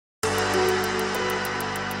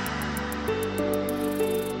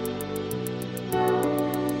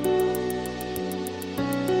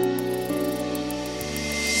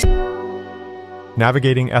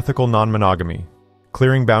Navigating ethical non-monogamy.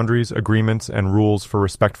 Clearing boundaries, agreements, and rules for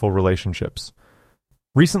respectful relationships.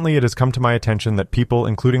 Recently, it has come to my attention that people,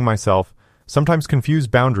 including myself, sometimes confuse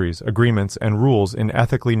boundaries, agreements, and rules in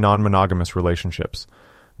ethically non-monogamous relationships.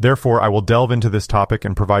 Therefore, I will delve into this topic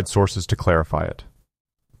and provide sources to clarify it.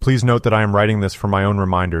 Please note that I am writing this for my own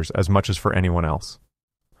reminders as much as for anyone else.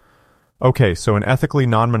 Okay, so in ethically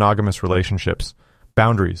non-monogamous relationships,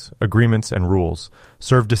 boundaries, agreements, and rules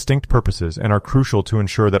serve distinct purposes and are crucial to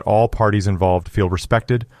ensure that all parties involved feel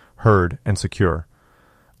respected, heard, and secure.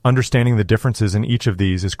 Understanding the differences in each of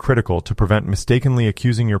these is critical to prevent mistakenly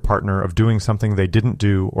accusing your partner of doing something they didn't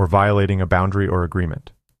do or violating a boundary or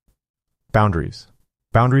agreement. Boundaries.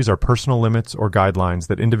 Boundaries are personal limits or guidelines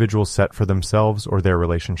that individuals set for themselves or their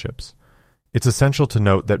relationships. It's essential to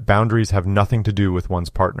note that boundaries have nothing to do with one's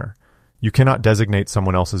partner. You cannot designate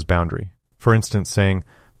someone else's boundary. For instance, saying,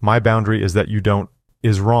 "My boundary is that you don't,"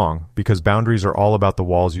 is wrong because boundaries are all about the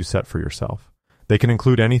walls you set for yourself. They can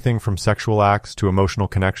include anything from sexual acts to emotional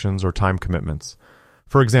connections or time commitments.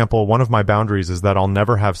 For example, one of my boundaries is that I'll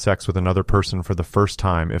never have sex with another person for the first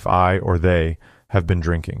time if I or they have been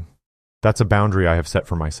drinking. That's a boundary I have set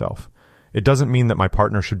for myself. It doesn't mean that my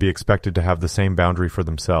partner should be expected to have the same boundary for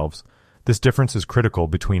themselves. This difference is critical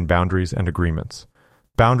between boundaries and agreements.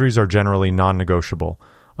 Boundaries are generally non-negotiable,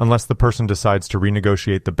 unless the person decides to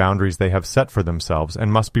renegotiate the boundaries they have set for themselves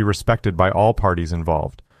and must be respected by all parties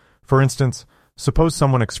involved. For instance, suppose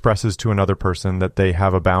someone expresses to another person that they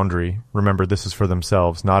have a boundary, remember this is for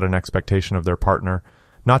themselves, not an expectation of their partner,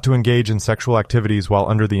 not to engage in sexual activities while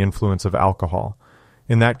under the influence of alcohol.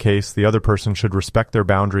 In that case, the other person should respect their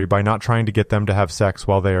boundary by not trying to get them to have sex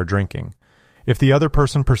while they are drinking. If the other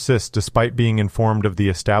person persists despite being informed of the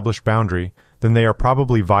established boundary, then they are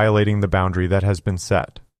probably violating the boundary that has been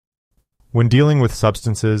set. When dealing with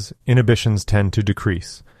substances, inhibitions tend to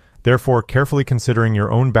decrease. Therefore, carefully considering your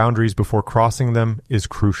own boundaries before crossing them is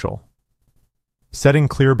crucial. Setting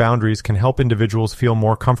clear boundaries can help individuals feel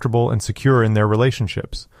more comfortable and secure in their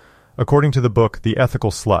relationships. According to the book The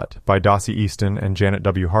Ethical Slut by Dossie Easton and Janet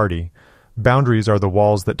W. Hardy, boundaries are the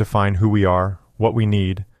walls that define who we are, what we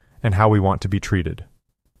need, and how we want to be treated.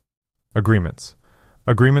 Agreements.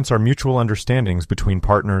 Agreements are mutual understandings between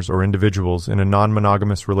partners or individuals in a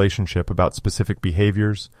non-monogamous relationship about specific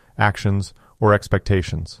behaviors, actions, or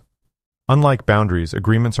expectations. Unlike boundaries,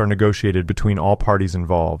 agreements are negotiated between all parties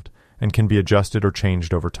involved and can be adjusted or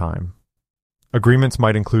changed over time. Agreements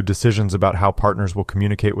might include decisions about how partners will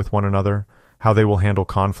communicate with one another, how they will handle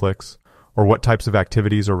conflicts, or what types of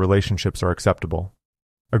activities or relationships are acceptable.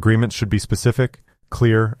 Agreements should be specific,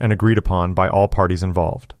 clear, and agreed upon by all parties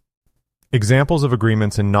involved. Examples of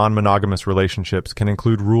agreements in non-monogamous relationships can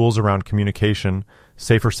include rules around communication,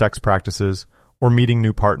 safer sex practices, or meeting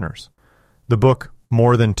new partners. The book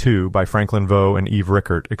More Than Two by Franklin Vo and Eve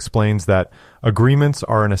Rickert explains that agreements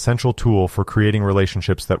are an essential tool for creating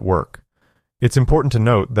relationships that work. It's important to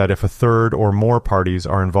note that if a third or more parties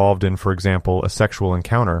are involved in, for example, a sexual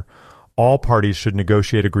encounter, all parties should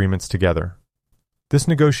negotiate agreements together. This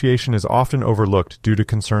negotiation is often overlooked due to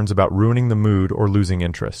concerns about ruining the mood or losing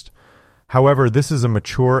interest. However, this is a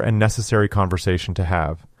mature and necessary conversation to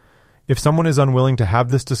have. If someone is unwilling to have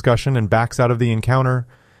this discussion and backs out of the encounter,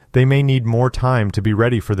 they may need more time to be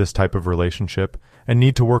ready for this type of relationship and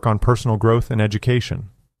need to work on personal growth and education.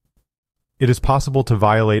 It is possible to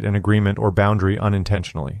violate an agreement or boundary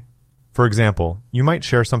unintentionally. For example, you might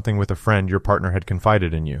share something with a friend your partner had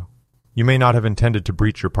confided in you. You may not have intended to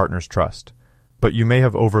breach your partner's trust, but you may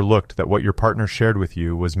have overlooked that what your partner shared with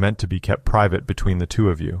you was meant to be kept private between the two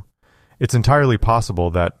of you. It's entirely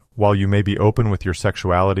possible that, while you may be open with your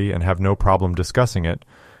sexuality and have no problem discussing it,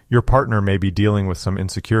 your partner may be dealing with some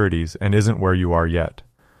insecurities and isn't where you are yet.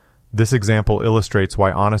 This example illustrates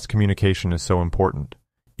why honest communication is so important.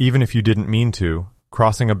 Even if you didn't mean to,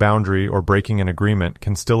 crossing a boundary or breaking an agreement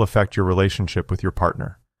can still affect your relationship with your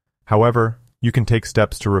partner. However, you can take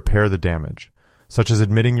steps to repair the damage, such as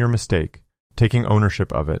admitting your mistake, taking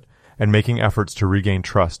ownership of it, and making efforts to regain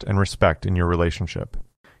trust and respect in your relationship.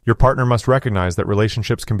 Your partner must recognize that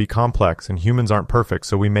relationships can be complex and humans aren't perfect,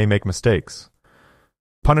 so we may make mistakes.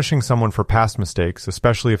 Punishing someone for past mistakes,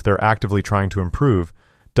 especially if they're actively trying to improve,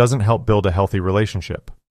 doesn't help build a healthy relationship.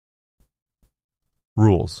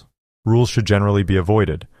 Rules. Rules should generally be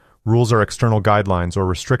avoided. Rules are external guidelines or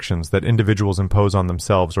restrictions that individuals impose on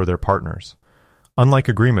themselves or their partners. Unlike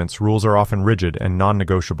agreements, rules are often rigid and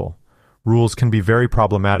non-negotiable. Rules can be very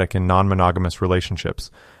problematic in non-monogamous relationships,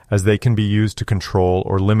 as they can be used to control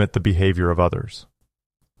or limit the behavior of others.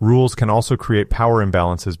 Rules can also create power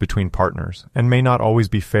imbalances between partners and may not always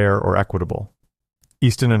be fair or equitable.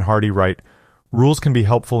 Easton and Hardy write, Rules can be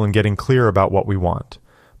helpful in getting clear about what we want,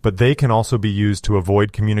 but they can also be used to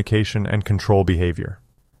avoid communication and control behavior.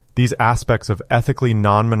 These aspects of ethically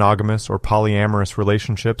non-monogamous or polyamorous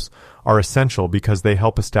relationships are essential because they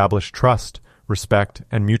help establish trust, respect,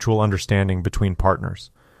 and mutual understanding between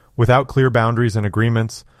partners. Without clear boundaries and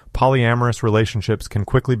agreements, polyamorous relationships can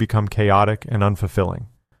quickly become chaotic and unfulfilling.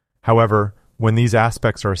 However, when these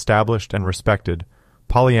aspects are established and respected,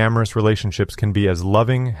 polyamorous relationships can be as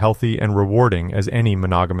loving, healthy, and rewarding as any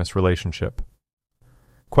monogamous relationship.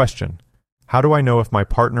 Question: how do I know if my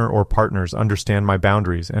partner or partners understand my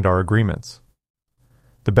boundaries and our agreements?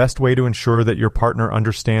 The best way to ensure that your partner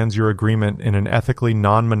understands your agreement in an ethically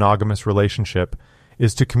non-monogamous relationship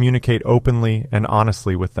is to communicate openly and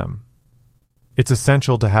honestly with them. It's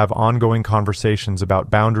essential to have ongoing conversations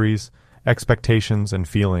about boundaries, expectations, and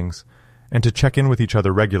feelings, and to check in with each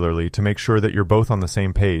other regularly to make sure that you're both on the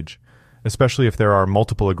same page, especially if there are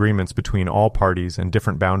multiple agreements between all parties and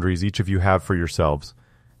different boundaries each of you have for yourselves.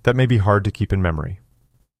 That may be hard to keep in memory.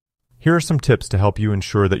 Here are some tips to help you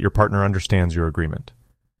ensure that your partner understands your agreement.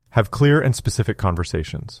 Have clear and specific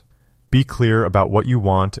conversations. Be clear about what you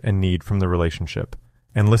want and need from the relationship,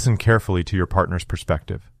 and listen carefully to your partner's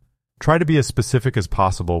perspective. Try to be as specific as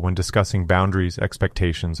possible when discussing boundaries,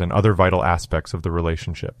 expectations, and other vital aspects of the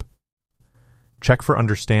relationship. Check for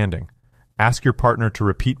understanding. Ask your partner to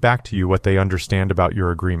repeat back to you what they understand about your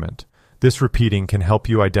agreement. This repeating can help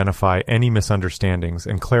you identify any misunderstandings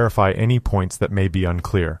and clarify any points that may be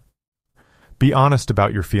unclear. Be honest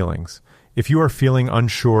about your feelings. If you are feeling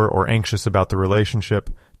unsure or anxious about the relationship,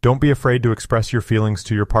 don't be afraid to express your feelings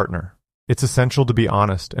to your partner. It's essential to be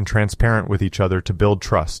honest and transparent with each other to build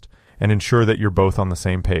trust and ensure that you're both on the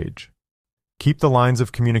same page. Keep the lines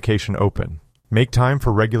of communication open. Make time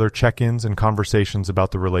for regular check-ins and conversations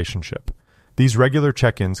about the relationship. These regular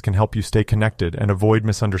check-ins can help you stay connected and avoid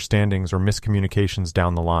misunderstandings or miscommunications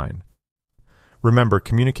down the line. Remember,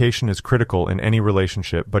 communication is critical in any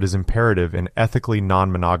relationship but is imperative in ethically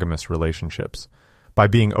non-monogamous relationships. By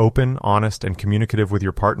being open, honest, and communicative with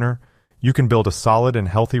your partner, you can build a solid and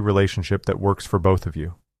healthy relationship that works for both of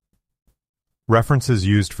you. References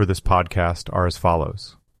used for this podcast are as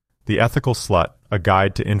follows. The Ethical Slut, A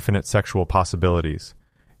Guide to Infinite Sexual Possibilities,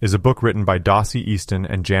 is a book written by Dossie Easton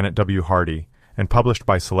and Janet W. Hardy and published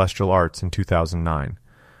by Celestial Arts in 2009.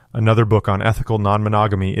 Another book on ethical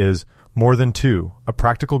non-monogamy is More Than Two, A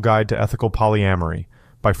Practical Guide to Ethical Polyamory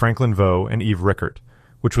by Franklin Vo and Eve Rickert,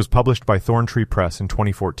 which was published by Thorntree Press in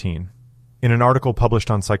 2014. In an article published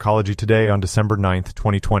on Psychology Today on December 9,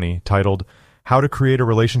 2020, titled How to Create a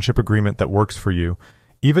Relationship Agreement That Works for You,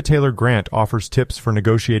 Eva Taylor Grant offers tips for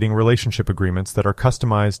negotiating relationship agreements that are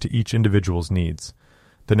customized to each individual's needs.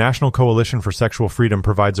 The National Coalition for Sexual Freedom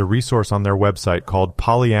provides a resource on their website called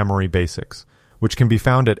Polyamory Basics, which can be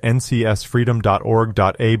found at ncsfreedom.org.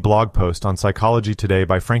 A blog post on Psychology Today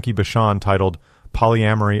by Frankie Bashan titled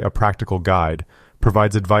Polyamory, A Practical Guide,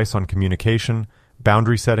 provides advice on communication,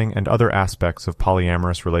 boundary setting, and other aspects of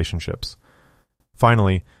polyamorous relationships.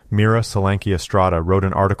 Finally, Mira Solanki Estrada wrote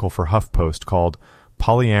an article for HuffPost called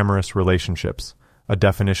Polyamorous Relationships, A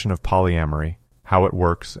Definition of Polyamory, How It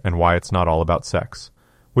Works, and Why It's Not All About Sex,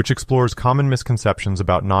 which explores common misconceptions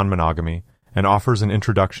about non-monogamy and offers an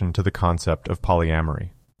introduction to the concept of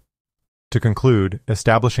polyamory. To conclude,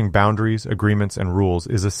 establishing boundaries, agreements, and rules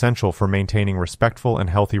is essential for maintaining respectful and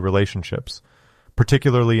healthy relationships,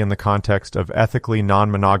 particularly in the context of ethically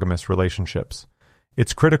non-monogamous relationships.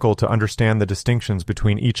 It's critical to understand the distinctions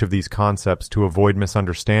between each of these concepts to avoid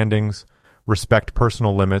misunderstandings, respect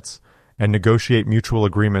personal limits, and negotiate mutual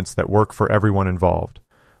agreements that work for everyone involved.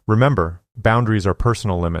 Remember, boundaries are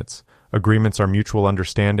personal limits, agreements are mutual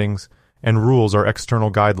understandings, and rules are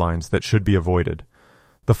external guidelines that should be avoided.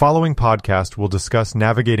 The following podcast will discuss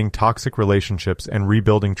navigating toxic relationships and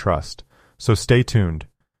rebuilding trust, so stay tuned.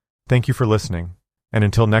 Thank you for listening, and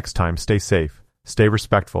until next time, stay safe, stay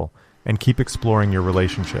respectful, and keep exploring your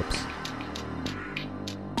relationships.